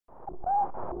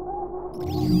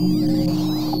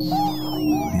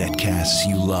Netcasts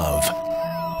you love.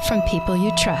 From people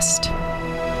you trust.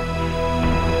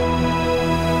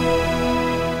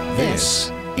 This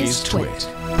is Twit.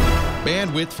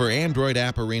 Bandwidth for Android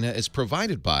App Arena is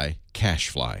provided by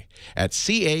CacheFly at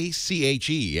CacheFly.com.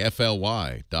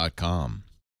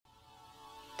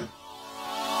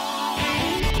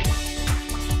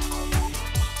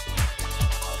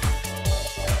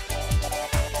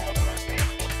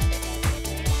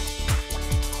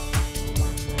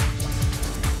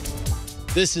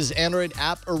 This is Android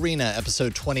App Arena,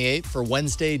 episode 28 for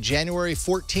Wednesday, January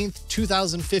 14th,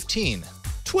 2015.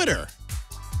 Twitter.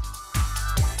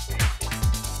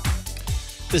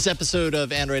 This episode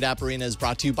of Android App Arena is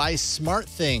brought to you by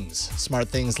SmartThings.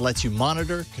 SmartThings lets you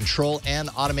monitor, control, and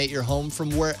automate your home from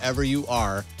wherever you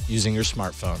are using your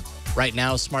smartphone. Right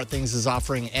now, SmartThings is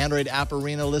offering Android App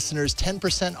Arena listeners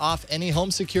 10% off any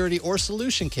home security or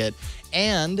solution kit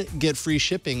and get free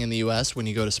shipping in the US when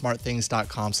you go to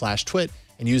smartthings.com/twit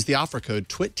and use the offer code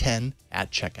TWIT10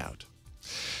 at checkout.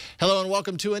 Hello and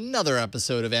welcome to another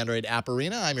episode of Android App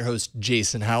Arena. I'm your host,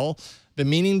 Jason Howell. Been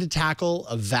meaning to tackle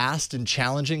a vast and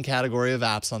challenging category of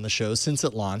apps on the show since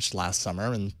it launched last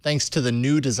summer, and thanks to the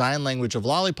new design language of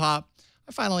Lollipop,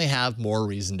 I finally have more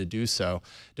reason to do so.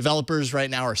 Developers right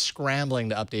now are scrambling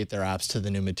to update their apps to the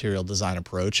new material design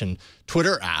approach, and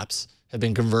Twitter apps have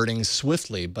been converting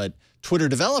swiftly, but Twitter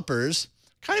developers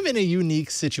kind of in a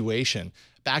unique situation.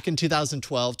 Back in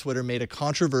 2012, Twitter made a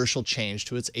controversial change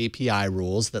to its API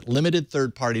rules that limited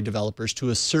third-party developers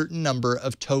to a certain number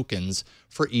of tokens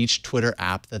for each Twitter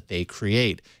app that they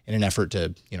create in an effort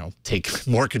to, take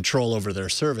more control over their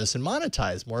service and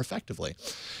monetize more effectively.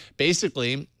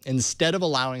 Basically, instead of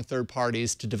allowing third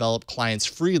parties to develop clients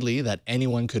freely that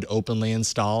anyone could openly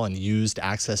install and use to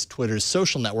access Twitter's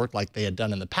social network like they had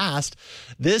done in the past,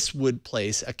 this would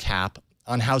place a cap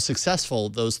on how successful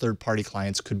those third-party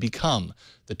clients could become.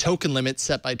 The token limit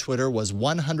set by Twitter was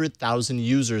 100,000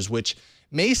 users, which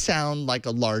may sound like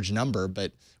a large number,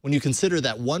 but when you consider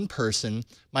that one person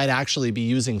might actually be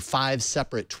using 5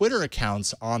 separate Twitter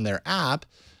accounts on their app,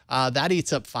 that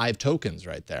eats up 5 tokens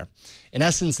right there. In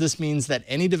essence, this means that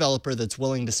any developer that's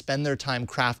willing to spend their time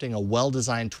crafting a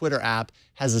well-designed Twitter app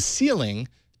has a ceiling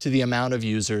to the amount of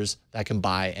users that can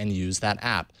buy and use that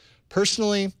app.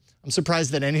 Personally, I'm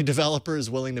surprised that any developer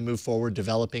is willing to move forward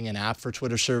developing an app for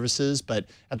Twitter services, but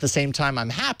at the same time,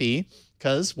 I'm happy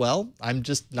because, well, I'm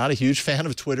just not a huge fan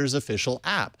of Twitter's official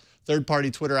app. Third-party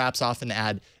Twitter apps often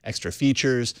add extra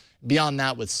features. Beyond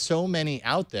that, with so many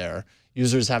out there,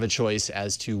 users have a choice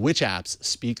as to which apps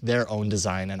speak their own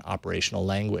design and operational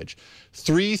language.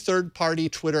 3 third-party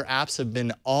Twitter apps have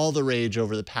been all the rage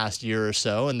over the past year or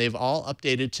so, and they've all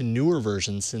updated to newer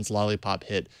versions since Lollipop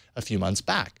hit a few months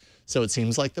back. So it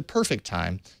seems like the perfect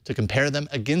time to compare them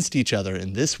against each other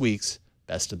in this week's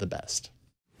Best of the Best.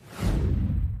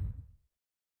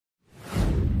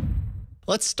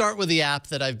 Let's start with the app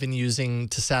that I've been using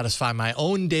to satisfy my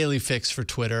own daily fix for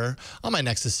Twitter on my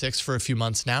Nexus 6 for a few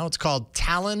months now. It's called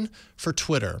Talon for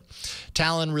Twitter.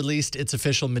 Talon released its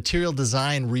official material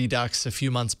design redux a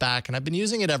few months back, and I've been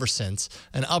using it ever since,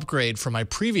 an upgrade from my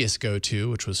previous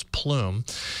go-to, which was Plume.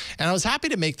 And I was happy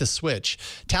to make the switch.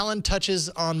 Talon touches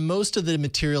on most of the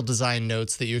material design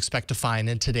notes that you expect to find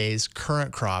in today's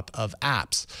current crop of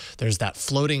apps. There's that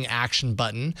floating action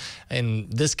button. In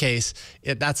this case,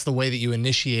 that's the way that you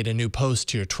initiate a new post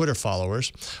to your Twitter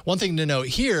followers. One thing to note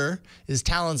here is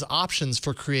Talon's options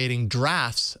for creating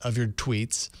drafts of your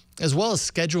tweets, as well as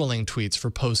scheduling tweets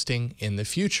for posting in the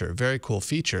future. Very cool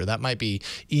feature. That might be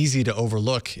easy to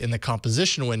overlook in the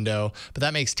composition window, but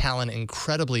that makes Talon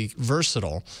incredibly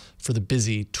versatile for the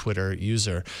busy Twitter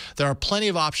user. There are plenty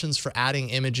of options for adding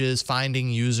images, finding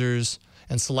users,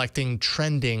 and selecting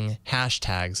trending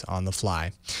hashtags on the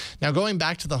fly. Now, going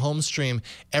back to the home stream,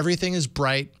 everything is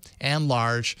bright and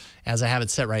large, as I have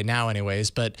it set right now anyways,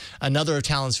 but another of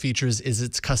Talon's features is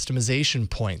its customization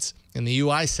points. In the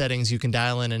UI settings, you can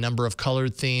dial in a number of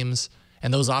colored themes,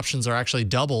 and those options are actually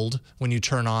doubled when you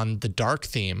turn on the dark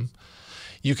theme.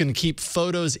 You can keep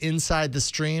photos inside the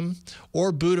stream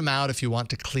or boot them out if you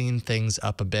want to clean things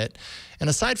up a bit.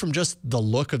 And aside from just the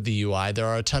look of the UI, there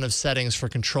are a ton of settings for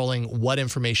controlling what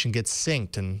information gets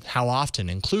synced and how often,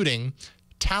 including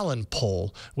Talon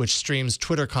Poll, which streams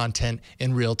Twitter content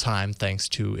in real time thanks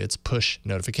to its push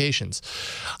notifications.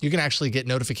 You can actually get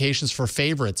notifications for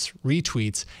favorites,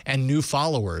 retweets, and new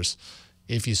followers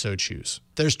if you so choose.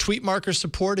 There's tweet marker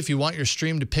support if you want your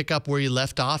stream to pick up where you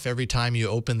left off every time you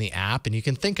open the app, and you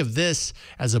can think of this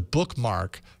as a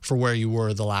bookmark for where you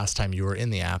were the last time you were in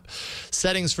the app.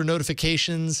 Settings for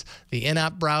notifications, the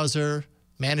in-app browser,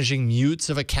 managing mutes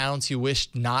of accounts you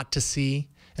wished not to see,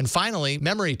 and finally,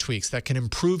 memory tweaks that can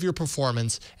improve your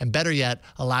performance and, better yet,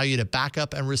 allow you to back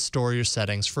up and restore your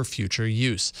settings for future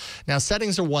use. Now,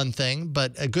 settings are one thing,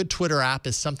 but a good Twitter app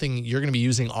is something you're going to be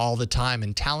using all the time,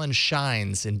 and Talon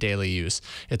shines in daily use.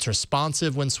 It's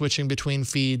responsive when switching between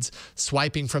feeds.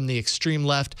 Swiping from the extreme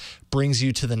left brings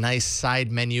you to the nice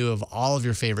side menu of all of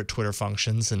your favorite Twitter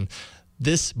functions, and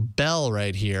this bell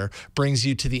right here brings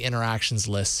you to the interactions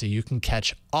list so you can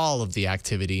catch all of the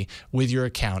activity with your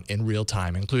account in real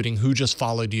time, including who just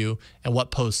followed you and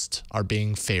what posts are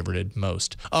being favorited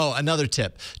most. Oh, another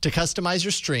tip, to customize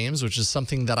your streams, which is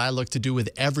something that I look to do with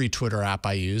every Twitter app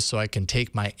I use, so I can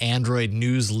take my Android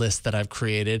news list that I've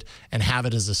created and have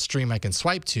it as a stream I can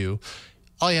swipe to.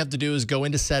 All you have to do is go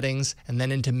into settings and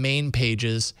then into main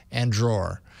pages and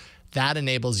drawer. That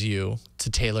enables you to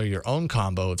tailor your own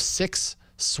combo of 6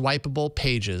 swipeable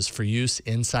pages for use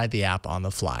inside the app on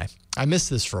the fly. I missed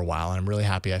this for a while, and I'm really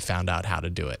happy I found out how to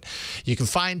do it. You can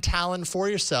find Talon for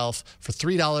yourself for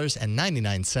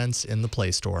 $3.99 in the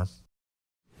Play Store.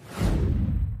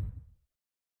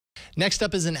 Next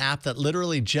up is an app that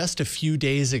literally just a few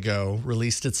days ago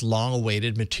released its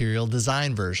long-awaited material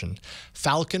design version.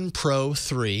 Falcon Pro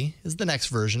 3 is the next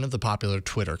version of the popular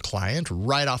Twitter client.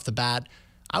 Right off the bat,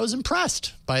 I was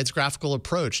impressed by its graphical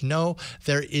approach. No,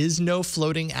 there is no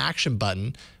floating action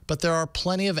button, but there are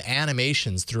plenty of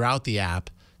animations throughout the app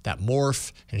that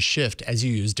morph and shift as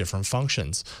you use different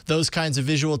functions. Those kinds of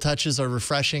visual touches are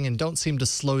refreshing and don't seem to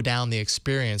slow down the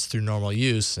experience through normal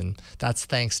use, and that's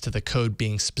thanks to the code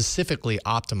being specifically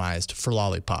optimized for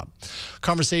Lollipop.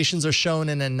 Conversations are shown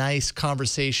in a nice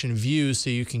conversation view so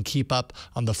you can keep up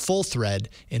on the full thread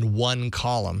in one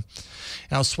column.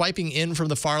 Now, swiping in from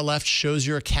the far left shows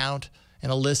your account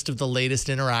and a list of the latest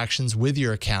interactions with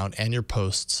your account and your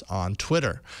posts on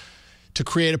Twitter. To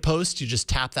create a post, you just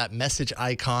tap that message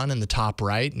icon in the top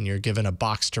right and you're given a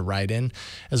box to write in,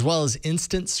 as well as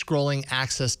instant scrolling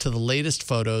access to the latest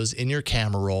photos in your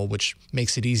camera roll, which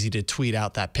makes it easy to tweet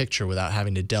out that picture without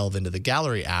having to delve into the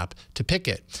gallery app to pick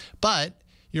it. But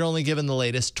you're only given the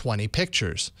latest 20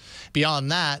 pictures. Beyond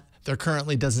that, there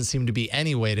currently doesn't seem to be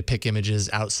any way to pick images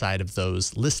outside of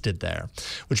those listed there.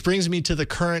 Which brings me to the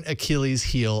current Achilles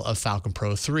heel of Falcon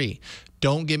Pro 3.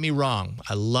 Don't get me wrong,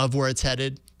 I love where it's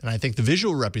headed, and I think the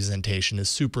visual representation is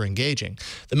super engaging.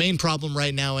 The main problem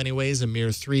right now anyways, a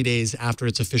mere 3 days after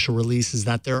its official release, is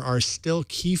that there are still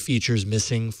key features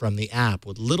missing from the app,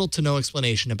 with little to no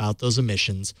explanation about those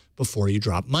omissions before you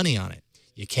drop money on it.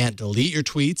 You can't delete your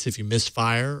tweets if you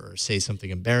misfire or say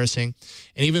something embarrassing.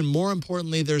 And even more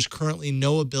importantly, there's currently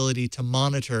no ability to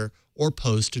monitor or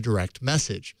post a direct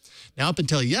message. Now, up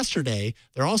until yesterday,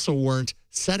 there also weren't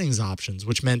settings options,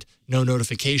 which meant no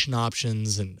notification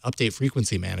options and update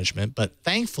frequency management. But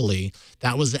thankfully,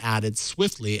 that was added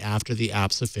swiftly after the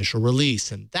app's official release.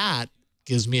 And that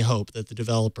gives me hope that the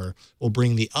developer will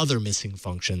bring the other missing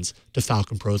functions to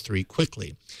Falcon Pro 3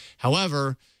 quickly.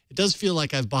 However, it does feel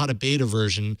like I've bought a beta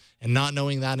version, and not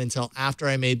knowing that until after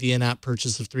I made the in-app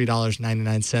purchase of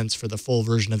 $3.99 for the full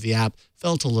version of the app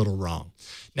felt a little wrong.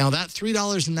 Now, that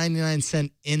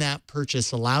 $3.99 in-app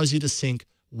purchase allows you to sync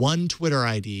one Twitter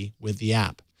ID with the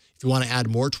app. If you want to add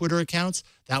more Twitter accounts,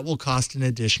 that will cost an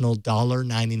additional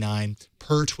 $1.99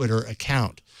 per Twitter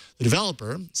account. The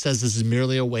developer says this is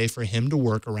merely a way for him to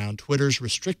work around Twitter's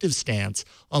restrictive stance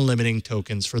on limiting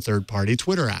tokens for third-party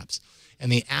Twitter apps.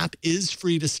 And the app is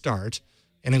free to start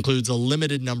and includes a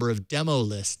limited number of demo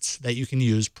lists that you can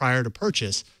use prior to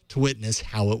purchase to witness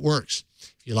how it works.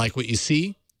 If you like what you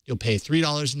see, you'll pay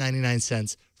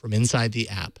 $3.99 from inside the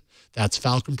app. That's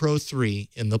Falcon Pro 3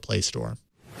 in the Play Store.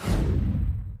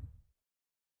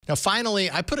 Now, finally,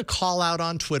 I put a call out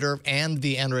on Twitter and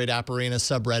the Android App Arena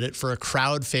subreddit for a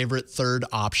crowd favorite third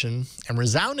option. And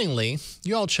resoundingly,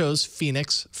 you all chose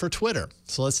Fenix for Twitter.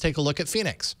 So let's take a look at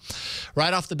Fenix.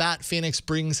 Right off the bat, Fenix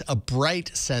brings a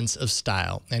bright sense of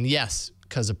style. And yes,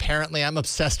 because apparently I'm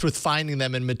obsessed with finding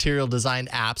them in material designed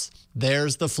apps,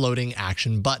 there's the floating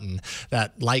action button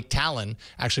that, like Talon,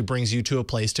 actually brings you to a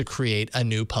place to create a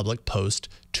new public post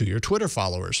to your Twitter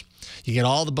followers. You get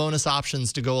all the bonus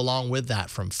options to go along with that,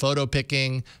 from photo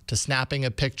picking to snapping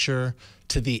a picture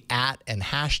to the @ and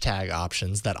hashtag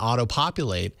options that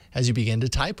auto-populate as you begin to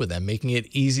type with them, making it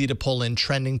easy to pull in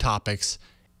trending topics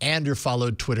and your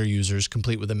followed Twitter users,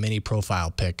 complete with a mini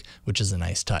profile pic, which is a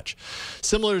nice touch.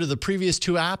 Similar to the previous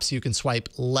two apps, you can swipe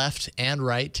left and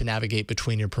right to navigate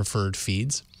between your preferred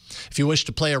feeds. If you wish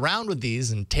to play around with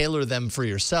these and tailor them for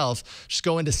yourself, just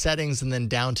go into settings and then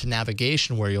down to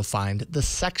navigation where you'll find the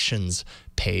sections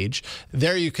page.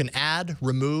 There you can add,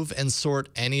 remove, and sort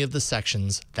any of the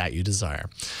sections that you desire.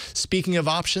 Speaking of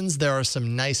options, there are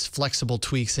some nice flexible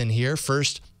tweaks in here.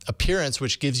 First, appearance,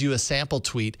 which gives you a sample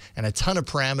tweet and a ton of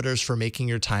parameters for making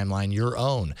your timeline your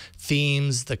own.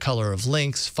 Themes, the color of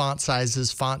links, font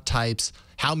sizes, font types,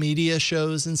 how media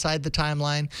shows inside the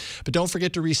timeline. But don't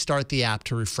forget to restart the app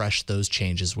to refresh those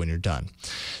changes when you're done.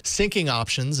 Syncing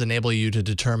options enable you to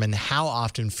determine how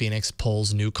often Fenix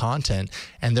pulls new content,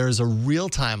 and there is a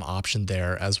real-time option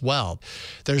there as well.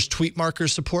 There's tweet marker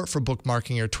support for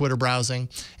bookmarking your Twitter browsing,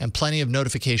 and plenty of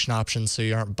notification options so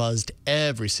you aren't buzzed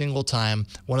every single time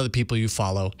one of the people you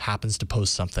follow happens to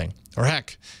post something. Or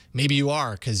heck, maybe you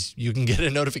are, because you can get a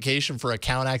notification for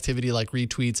account activity like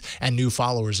retweets and new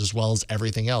followers, as well as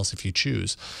everything else if you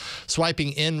choose.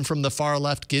 Swiping in from the far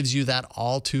left gives you that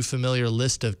all too familiar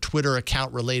list of Twitter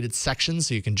account related sections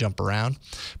so you can jump around.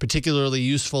 Particularly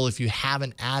useful if you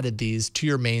haven't added these to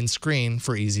your main screen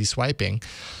for easy swiping.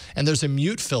 And there's a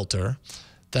mute filter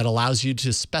that allows you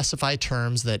to specify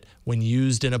terms that, when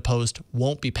used in a post,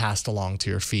 won't be passed along to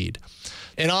your feed.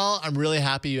 In all, I'm really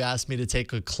happy you asked me to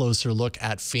take a closer look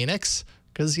at Fenix,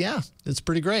 because, yeah, it's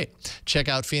pretty great. Check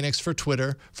out Fenix for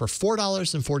Twitter for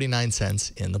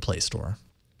 $4.49 in the Play Store.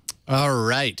 All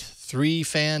right, 3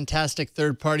 fantastic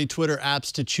third-party Twitter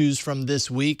apps to choose from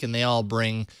this week, and they all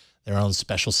bring their own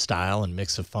special style and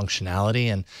mix of functionality.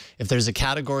 And if there's a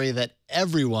category that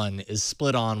everyone is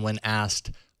split on when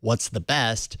asked what's the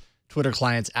best, Twitter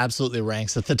Clients absolutely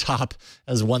ranks at the top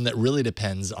as one that really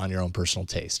depends on your own personal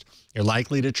taste. You're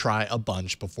likely to try a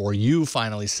bunch before you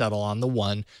finally settle on the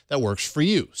one that works for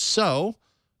you. So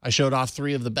I showed off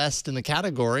 3 of the best in the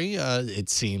category, it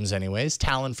seems anyways.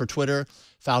 Talon for Twitter,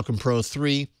 Falcon Pro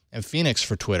 3, and Fenix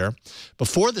for Twitter.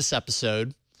 Before this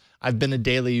episode, I've been a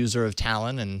daily user of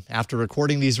Talon, and after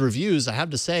recording these reviews, I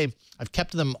have to say I've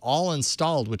kept them all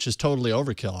installed, which is totally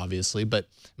overkill, obviously, but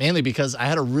mainly because I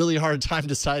had a really hard time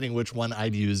deciding which one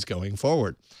I'd use going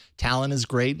forward. Talon is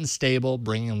great and stable,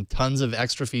 bringing tons of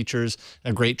extra features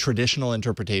and a great traditional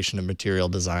interpretation of material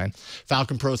design.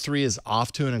 Falcon Pro 3 is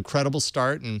off to an incredible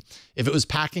start, and if it was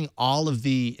packing all of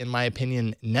the, in my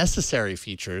opinion, necessary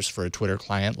features for a Twitter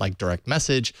client like direct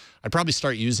message, I'd probably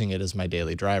start using it as my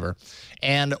daily driver.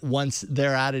 And once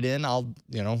they're added in, I'll,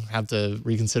 have to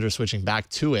reconsider switching back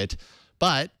to it.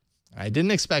 But I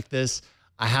didn't expect this.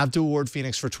 I have to award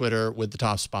Fenix for Twitter with the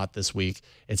top spot this week.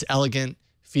 It's elegant,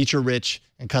 feature-rich,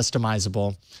 and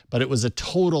customizable, but it was a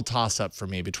total toss-up for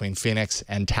me between Fenix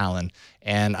and Talon.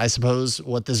 And I suppose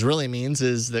what this really means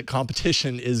is that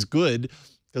competition is good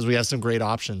because we have some great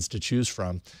options to choose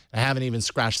from. I haven't even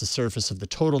scratched the surface of the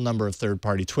total number of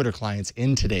third-party Twitter clients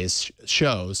in today's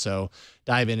show, so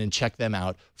dive in and check them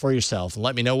out for yourself and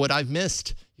let me know what I've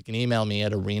missed. You can email me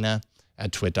at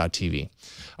arena@twit.tv.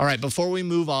 All right, before we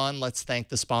move on, let's thank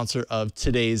the sponsor of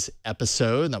today's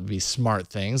episode. That would be Smart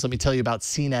Things. Let me tell you about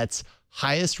CNET's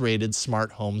highest rated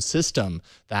smart home system.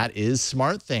 That is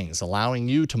Smart Things, allowing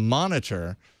you to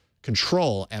monitor,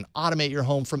 control, and automate your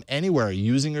home from anywhere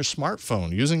using your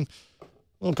smartphone, using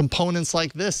little components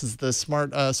like this. Is the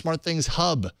Smart Things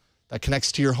hub that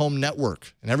connects to your home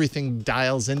network, and everything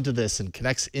dials into this and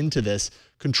connects into this,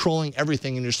 controlling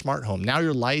everything in your smart home. Now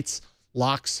your lights,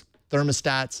 locks,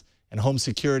 thermostats, and home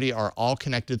security are all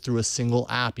connected through a single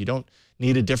app. You don't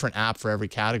need a different app for every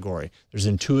category. There's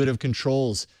intuitive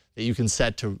controls that you can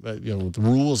set to the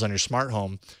rules on your smart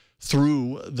home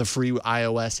through the free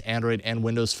iOS, Android, and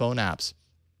Windows phone apps.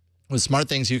 With Smart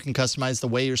Things, you can customize the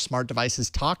way your smart devices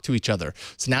talk to each other.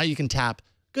 So now you can tap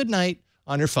 "Good night"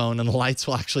 on your phone, and the lights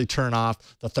will actually turn off,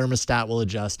 the thermostat will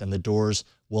adjust, and the doors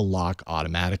will lock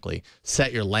automatically.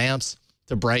 Set your lamps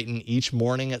to brighten each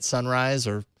morning at sunrise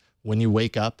or when you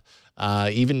wake up.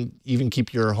 Even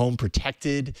keep your home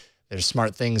protected. There's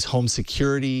Smart Things home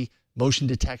security, motion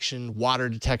detection, water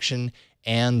detection,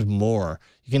 and more.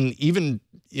 You can even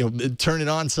turn it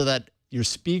on so that your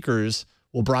speakers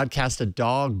will broadcast a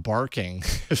dog barking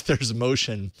if there's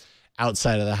motion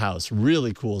outside of the house.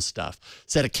 Really cool stuff.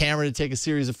 Set a camera to take a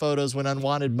series of photos when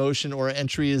unwanted motion or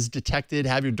entry is detected.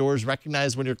 Have your doors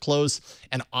recognize when you're close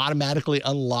and automatically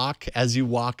unlock as you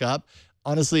walk up.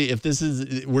 Honestly, if this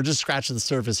is, we're just scratching the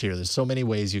surface here. There's so many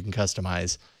ways you can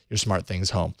customize your Smart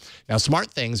Things home. Now, Smart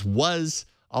Things was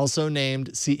also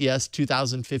named CES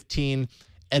 2015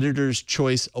 Editor's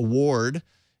Choice Award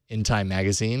in Time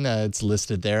Magazine. It's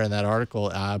listed there in that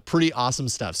article. Pretty awesome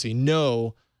stuff.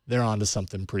 So they're onto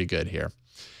something pretty good here.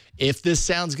 If this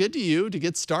sounds good to you, to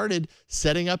get started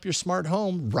setting up your smart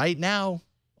home right now,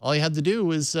 all you had to do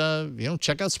was,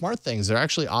 check out Smart Things. They're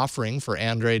actually offering for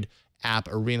Android App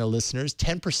Arena listeners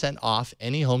 10% off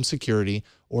any home security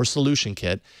or solution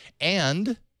kit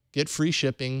and get free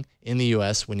shipping in the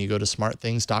U.S. when you go to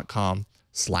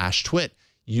smartthings.com/twit.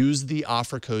 Use the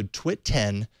offer code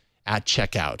TWIT10 at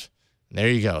checkout. And there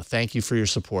you go. Thank you for your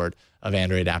support of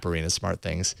Android App Arena Smart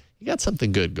Things. You got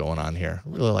something good going on here. I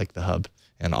really like the hub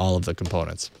and all of the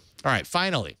components. All right,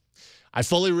 finally, I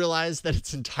fully realize that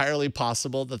it's entirely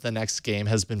possible that the next game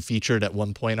has been featured at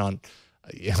one point on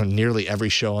nearly every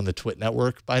show on the Twit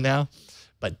network by now.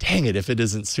 But dang it, if it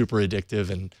isn't super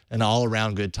addictive and an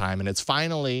all-around good time. And it's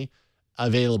finally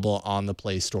available on the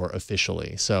Play Store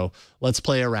officially. So let's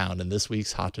play around in this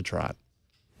week's Hot to Trot.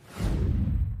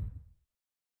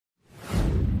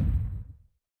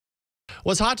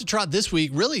 What's hot to trot this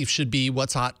week really should be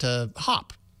what's hot to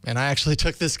hop. And I actually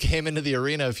took this game into the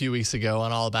arena a few weeks ago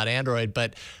on All About Android,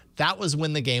 but that was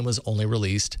when the game was only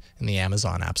released in the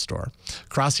Amazon App Store.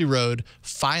 Crossy Road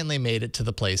finally made it to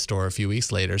the Play Store a few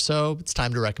weeks later, so it's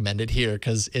time to recommend it here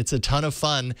because it's a ton of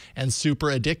fun and super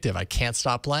addictive. I can't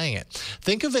stop playing it.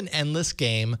 Think of an endless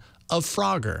game of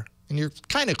Frogger, and you're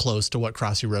kind of close to what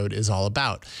Crossy Road is all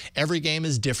about. Every game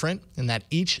is different in that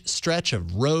each stretch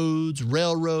of roads,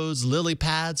 railroads, lily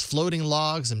pads, floating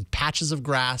logs, and patches of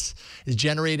grass is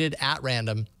generated at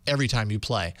random every time you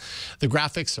play. The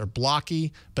graphics are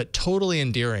blocky, but totally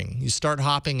endearing. You start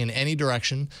hopping in any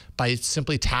direction by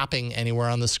simply tapping anywhere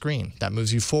on the screen. That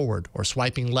moves you forward, or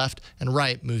swiping left and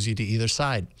right moves you to either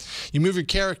side. You move your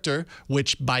character,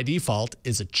 which by default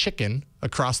is a chicken,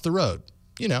 across the road,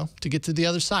 to get to the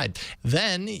other side.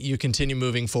 Then you continue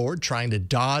moving forward, trying to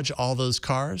dodge all those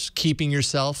cars, keeping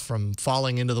yourself from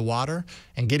falling into the water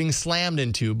and getting slammed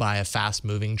into by a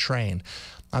fast-moving train.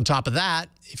 On top of that,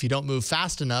 if you don't move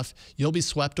fast enough, you'll be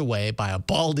swept away by a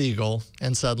bald eagle,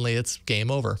 and suddenly it's game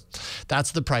over.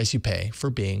 That's the price you pay for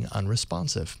being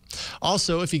unresponsive.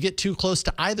 Also, if you get too close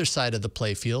to either side of the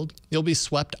playfield, you'll be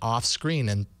swept off screen,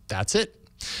 and that's it.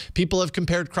 People have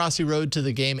compared Crossy Road to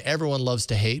the game everyone loves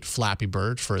to hate, Flappy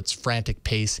Bird, for its frantic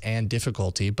pace and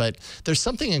difficulty, but there's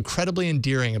something incredibly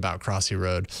endearing about Crossy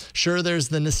Road. Sure, there's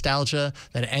the nostalgia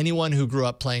that anyone who grew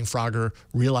up playing Frogger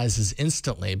realizes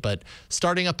instantly, but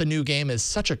starting up a new game is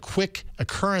such a quick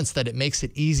occurrence that it makes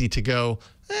it easy to go,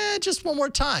 just one more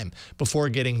time before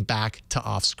getting back to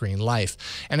off-screen life.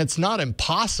 And it's not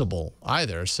impossible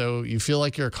either, so you feel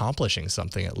like you're accomplishing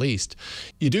something at least.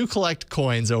 You do collect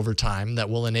coins over time that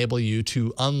will enable you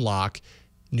to unlock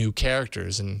new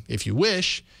characters, and if you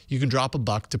wish, you can drop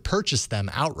 $1 to purchase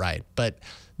them outright. But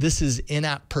this is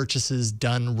in-app purchases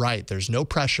done right. There's no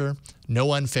pressure,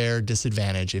 no unfair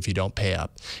disadvantage if you don't pay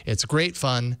up. It's great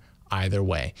fun either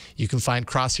way. You can find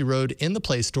Crossy Road in the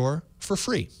Play Store for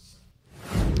free.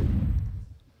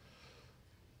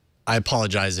 I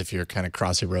apologize if you're kind of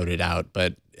Crossy Roaded out,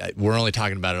 but we're only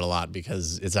talking about it a lot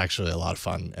because it's actually a lot of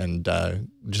fun and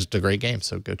just a great game.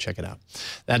 So go check it out.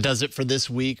 That does it for this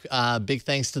week. Big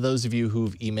thanks to those of you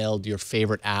who've emailed your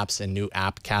favorite apps and new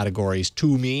app categories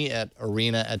to me at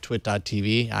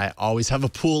arena@twit.tv. I always have a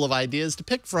pool of ideas to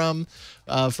pick from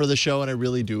for the show, and I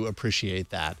really do appreciate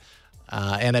that.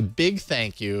 And a big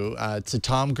thank you to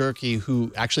Tom Gerke,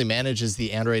 who actually manages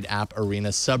the Android App Arena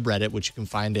subreddit, which you can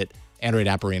find at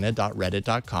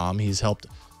androidapparena.reddit.com. He's helped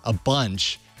a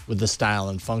bunch with the style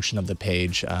and function of the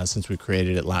page since we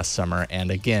created it last summer. And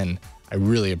again, I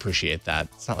really appreciate that.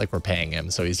 It's not like we're paying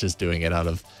him, so he's just doing it out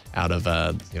of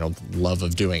love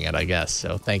of doing it, I guess.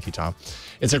 So thank you, Tom.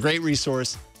 It's a great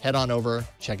resource. Head on over,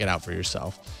 check it out for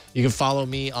yourself. You can follow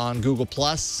me on Google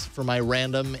Plus for my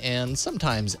random and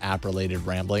sometimes app-related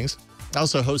ramblings. I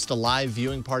also host a live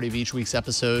viewing party of each week's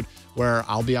episode where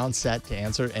I'll be on set to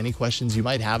answer any questions you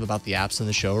might have about the apps in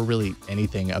the show or really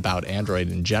anything about Android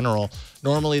in general.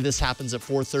 Normally this happens at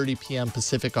 4:30 p.m.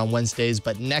 Pacific on Wednesdays,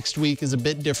 but next week is a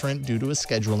bit different due to a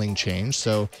scheduling change.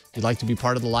 So if you'd like to be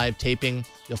part of the live taping,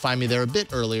 you'll find me there a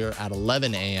bit earlier at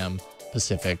 11 a.m.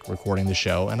 Pacific recording the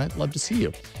show, and I'd love to see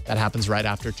you. That happens right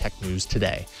after Tech News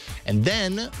Today. And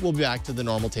then we'll be back to the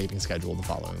normal taping schedule the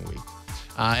following week.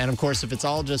 And of course, if it's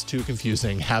all just too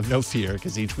confusing, have no fear,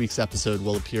 because each week's episode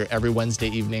will appear every Wednesday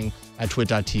evening at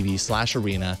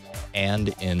twit.tv/arena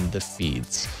and in the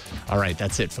feeds. All right,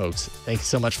 that's it, folks. Thank you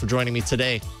so much for joining me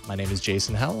today. My name is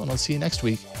Jason Howell, and I'll see you next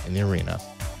week in the arena.